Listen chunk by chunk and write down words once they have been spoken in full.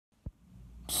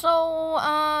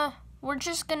So, we're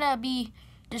just gonna be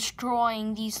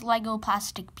destroying these Lego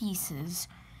plastic pieces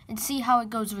and see how it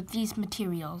goes with these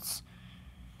materials.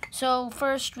 So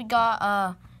first we got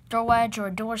a door wedge or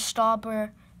a door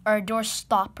stopper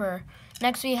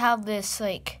Next we have this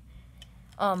pliers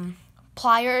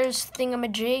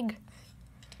thingamajig.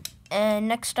 And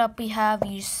next up we have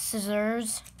these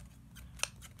scissors.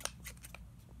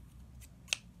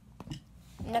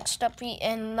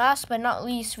 And last but not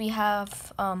least, we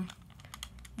have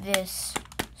this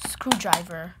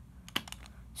screwdriver.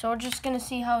 So we're just gonna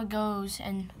see how it goes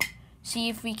and see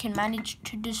if we can manage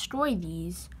to destroy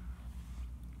these.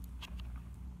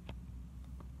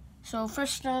 So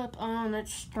first up,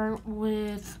 let's start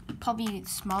with probably the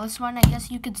smallest one, I guess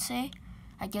you could say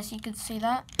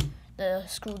that, the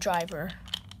screwdriver.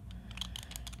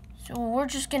 So we're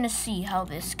just gonna see how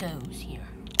this goes here.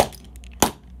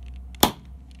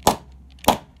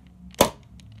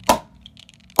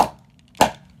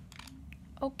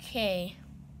 Okay.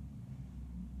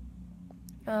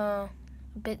 A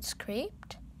bit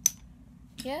scraped.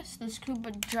 Yes, the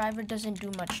screwdriver doesn't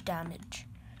do much damage.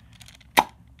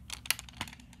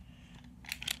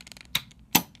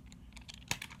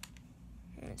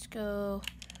 Let's go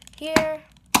here.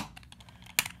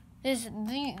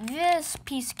 This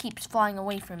piece keeps flying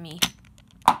away from me.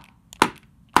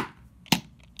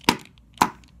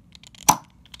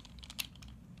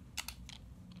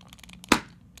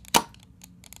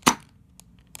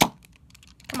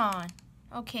 Come on.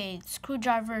 Okay,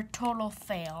 screwdriver, total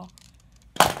fail.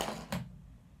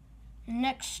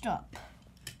 Next up,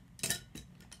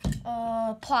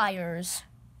 pliers.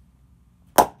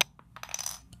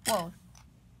 Whoa.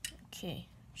 Okay,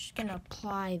 just gonna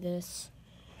apply this.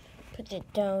 Put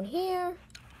it down here.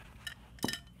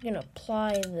 I'm gonna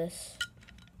apply this.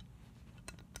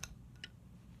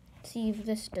 See if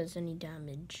this does any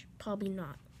damage. Probably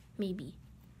not. Maybe.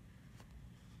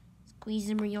 Squeeze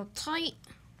them real tight.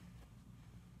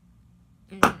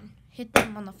 And hit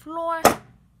them on the floor.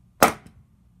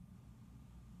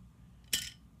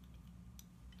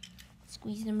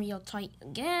 Squeeze them real tight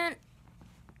again.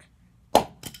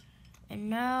 And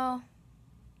now,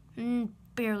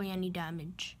 barely any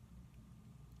damage.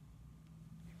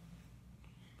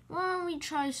 Why don't we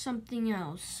try something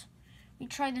else? We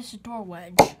try this door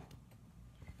wedge.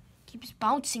 Keeps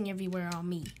bouncing everywhere on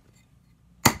me.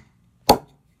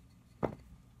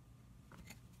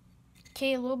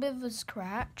 Okay, a little bit of a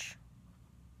scratch.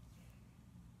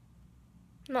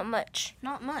 Not much.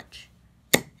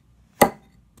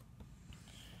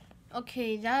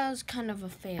 Okay, that was kind of a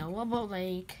fail. What about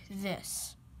like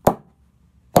this?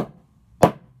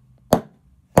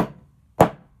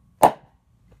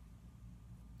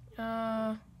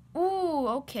 Ooh,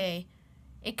 okay.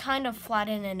 It kind of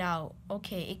flattened it out.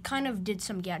 Okay, it kind of did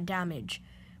some damage.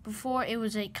 Before it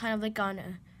was like kind of like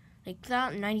on like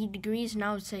that, 90 degrees.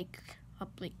 Now it's like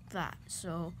up like that.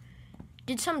 So,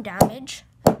 did some damage.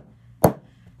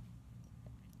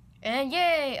 And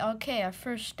yay! Okay, our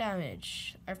first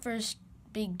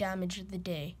big damage of the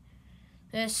day.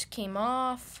 This came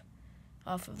off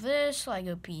of this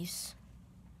Lego piece.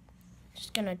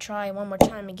 Just gonna try one more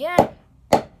time again.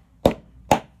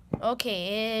 Okay,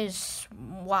 it is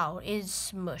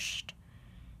smushed.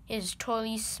 It is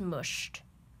totally smushed.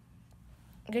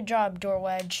 Good job, door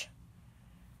wedge.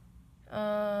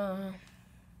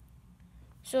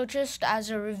 So just as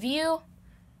a review,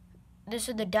 this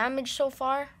is the damage so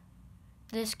far.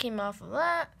 This came off of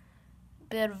that.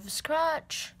 Bit of a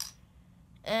scratch.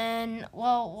 And,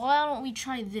 well, why don't we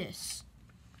try this?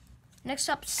 Next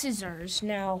up, scissors.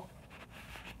 Now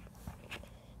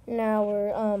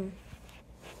we're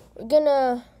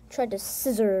gonna try to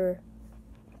scissor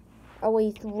our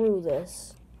way through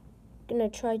this. Gonna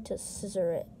try to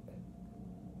scissor it.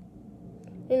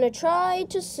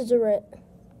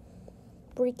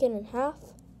 Break it in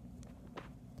half.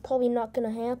 Probably not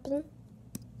gonna happen.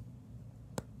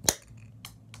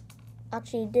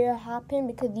 Actually, it did happen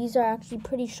because these are actually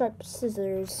pretty sharp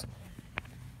scissors.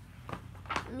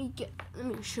 Let me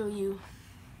show you.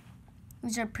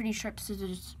 These are pretty sharp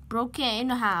scissors. Broke it in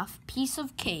half. Piece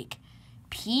of cake.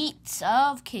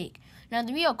 Now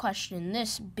the real question,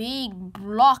 this big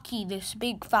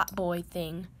fat boy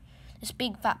thing.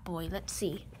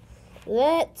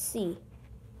 Let's see.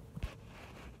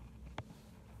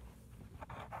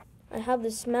 I have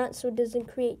this mat so it doesn't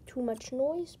create too much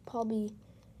noise. Probably.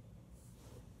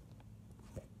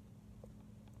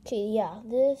 Okay, yeah,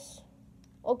 this.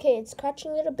 Okay, it's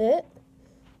catching it a bit.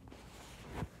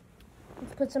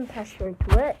 Let's put some pressure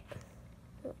into it.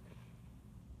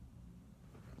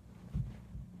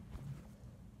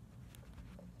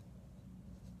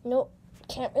 Nope,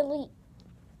 can't really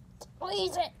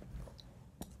squeeze it.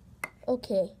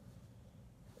 Okay.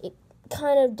 It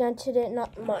kind of dented it,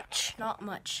 not much.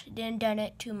 It didn't dent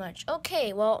it too much.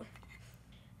 Okay, well,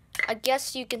 I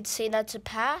guess you can say that's a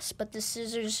pass, but the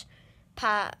scissors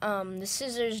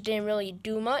didn't really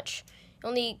do much. It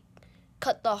only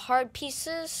cut the hard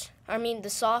pieces. I mean the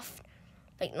soft,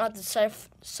 like not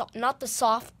the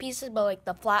soft pieces, but like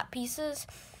the flat pieces.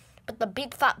 But the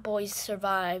big fat boys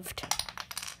survived.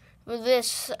 But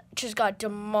this just got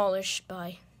demolished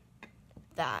by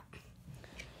that.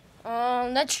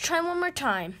 Let's try one more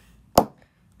time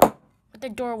with the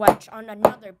door wedge on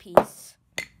another piece.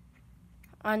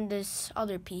 On this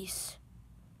other piece.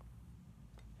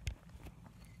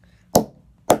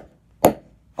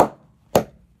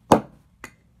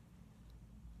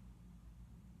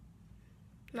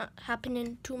 Not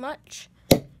happening too much.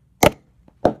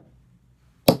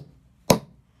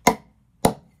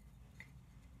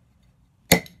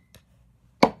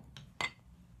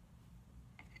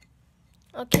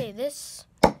 Okay, this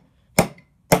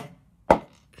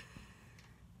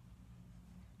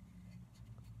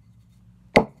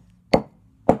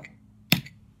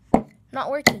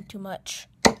not working too much.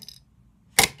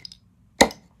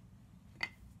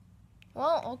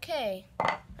 Well, okay.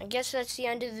 I guess that's the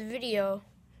end of the video.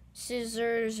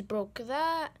 Scissors broke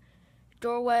that.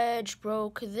 Door wedge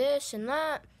broke this and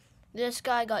that. This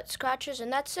guy got scratches,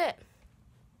 and that's it.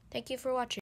 Thank you for watching.